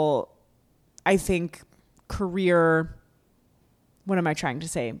incredible, I think, career. What am I trying to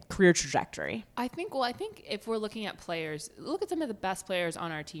say? Career trajectory. I think if we're looking at players, look at some of the best players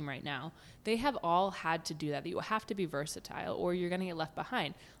on our team right now. They have all had to do that. You have to be versatile or you're going to get left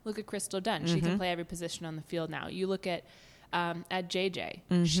behind. Look at Crystal Dunn. She can play every position on the field now. You look at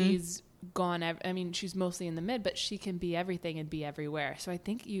JJ. She's gone. She's mostly in the mid, but she can be everything and be everywhere. So I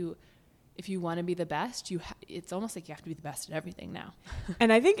think if you want to be the best, it's almost like you have to be the best at everything now.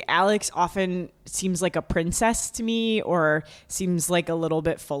 And I think Alex often seems like a princess to me, or seems like a little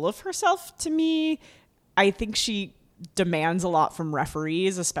bit full of herself to me. I think she demands a lot from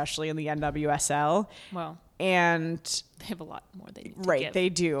referees, especially in the NWSL. Well, and they have a lot more they need to right, give. they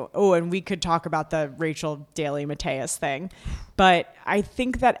do. Oh, and we could talk about the Rachel Daly Mateus thing, but I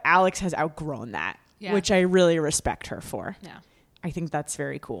think that Alex has outgrown that, which I really respect her for. Yeah. I think that's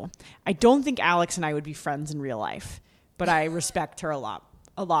very cool. I don't think Alex and I would be friends in real life, but I respect her a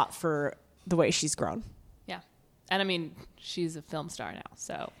lot for the way she's grown. Yeah. And she's a film star now,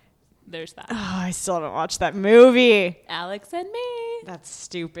 so there's that. Oh, I still haven't watched that movie. Alex and Me. That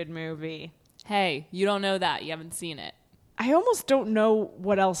stupid movie. Hey, you don't know that. You haven't seen it. I almost don't know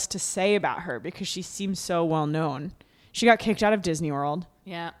what else to say about her because she seems so well known. She got kicked out of Disney World.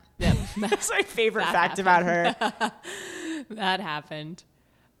 Yeah. Yep. That's my favorite fact happened. about her. That happened.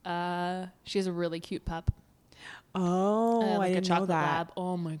 She has a really cute pup. Oh, like I a didn't know chocolate that. lab.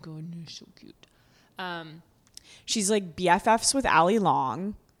 Oh my goodness, so cute. She's like BFFs with Allie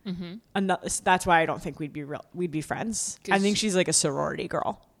Long. That's why I don't think we'd be friends. I think she's like a sorority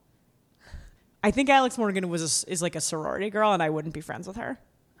girl. I think Alex Morgan is like a sorority girl, and I wouldn't be friends with her.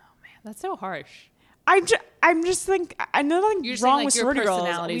 Oh man, that's so harsh. I'm just think I know nothing You're wrong saying, with your sorority girls.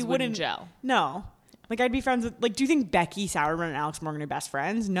 personalities We wouldn't gel. No. Like, I'd be friends with, like, do you think Becky Sauerbrunn and Alex Morgan are best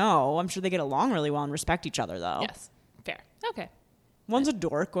friends? No. I'm sure they get along really well and respect each other, though. Yes. Fair. Okay. One's a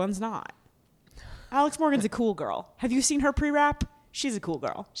dork, one's not. Alex Morgan's a cool girl. Have you seen her pre-wrap? She's a cool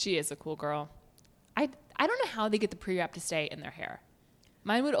girl. She is a cool girl. I don't know how they get the pre-wrap to stay in their hair.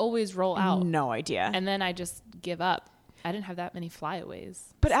 Mine would always roll out. No idea. And then I just give up. I didn't have that many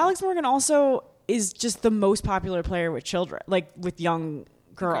flyaways. But Alex Morgan also is just the most popular player with children, like with young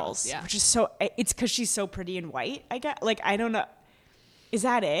girls, yeah. Which is so, it's because she's so pretty and white, I guess. Like, I don't know. Is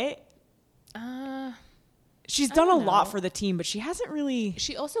that it? She's done a lot for the team, but she hasn't really.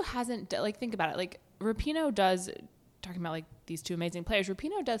 She also hasn't, like, think about it. Like, Rapinoe does, talking about, like, these two amazing players,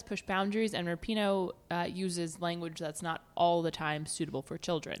 Rapinoe does push boundaries, and Rapinoe uses language that's not all the time suitable for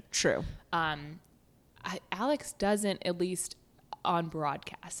children. True. Alex doesn't, at least on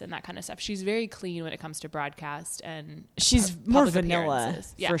broadcast and that kind of stuff. She's very clean when it comes to broadcast, and she's more public vanilla,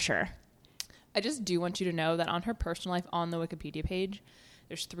 appearances. Yeah. for sure. I just do want you to know that on her personal life on the Wikipedia page,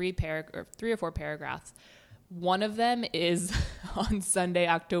 there's 3 or 4 paragraphs. One of them is on Sunday,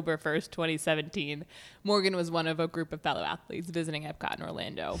 October 1st, 2017. Morgan was one of a group of fellow athletes visiting Epcot in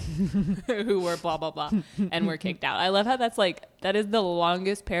Orlando who were blah, blah, blah, and were kicked out. I love how that is the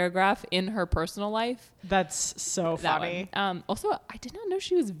longest paragraph in her personal life. That's so funny. Also, I did not know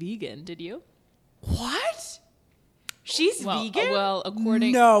she was vegan. Did you? What? She's vegan? Well,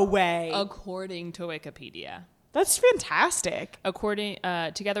 no way. According to Wikipedia. That's fantastic.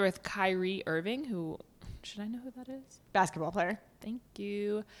 Together with Kyrie Irving, who... Should I know who that is? Basketball player. Thank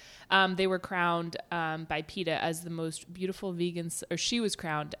you. They were crowned by PETA as the most beautiful vegan, or she was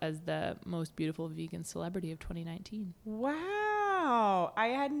crowned as the most beautiful vegan celebrity of 2019. Wow. I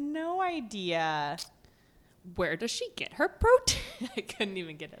had no idea. Where does she get her protein? I couldn't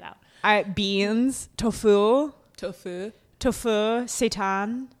even get it out. Beans, tofu,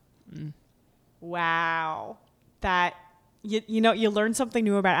 seitan. Wow. That... You know, you learn something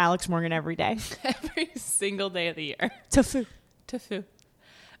new about Alex Morgan every day. Every single day of the year. Tofu.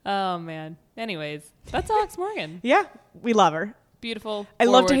 Oh, man. Anyways, that's Alex Morgan. Yeah, we love her. Beautiful. I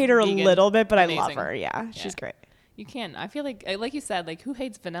love to hate her vegan, a little bit, but amazing. I love her. Yeah, she's great. You can. I feel like you said, like, who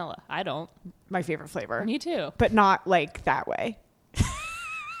hates vanilla? I don't. My favorite flavor. Me too. But not like that way.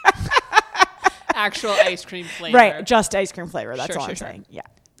 Actual ice cream flavor. Right, just ice cream flavor. That's all I'm saying. Yeah.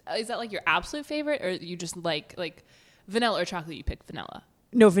 Is that like your absolute favorite, or you just like vanilla or chocolate? You pick vanilla.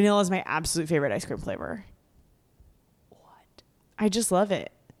 No, vanilla is my absolute favorite ice cream flavor. What? I just love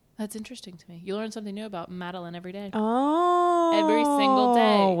it. That's interesting to me. You learn something new about Madeline every day. Oh. Every single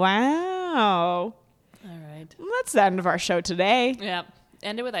day. Wow. All right. Well, that's the end of our show today. Yeah.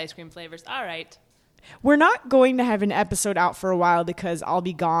 End it with ice cream flavors. All right. We're not going to have an episode out for a while because I'll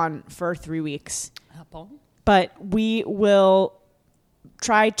be gone for 3 weeks. But we will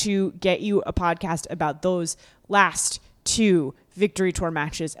try to get you a podcast about those last 2 Victory Tour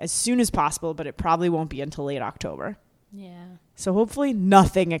matches as soon as possible, but it probably won't be until late October. Yeah. So hopefully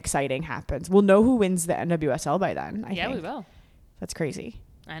nothing exciting happens. We'll know who wins the NWSL by then, I think. We will. That's crazy.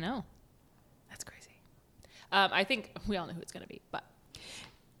 I know. That's crazy. I think we all know who it's going to be, but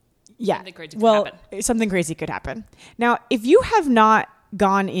yeah. Something crazy could happen. Something crazy could happen. Now, if you have not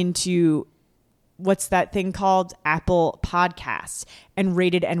gone into what's that thing called? Apple Podcasts and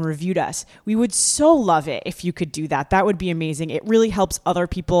rated and reviewed us, we would so love it if you could do that. That would be amazing. It really helps other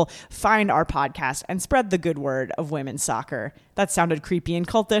people find our podcast and spread the good word of women's soccer. That sounded creepy and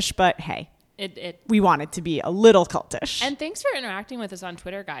cultish, but hey. We want it to be a little cultish. And thanks for interacting with us on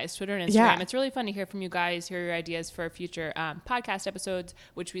Twitter, guys. Twitter and Instagram. Yeah. It's really fun to hear from you guys, hear your ideas for future podcast episodes,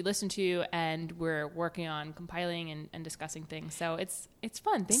 which we listen to, and we're working on compiling and discussing things. So it's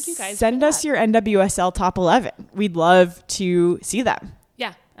fun. Thank you guys. Send us your NWSL top 11. We'd love to see them.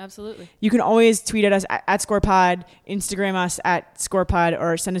 Yeah, absolutely. You can always tweet at us at ScorePod, Instagram us at ScorePod,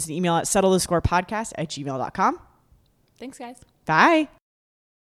 or send us an email at settlethescorepodcast@gmail.com. Thanks, guys. Bye.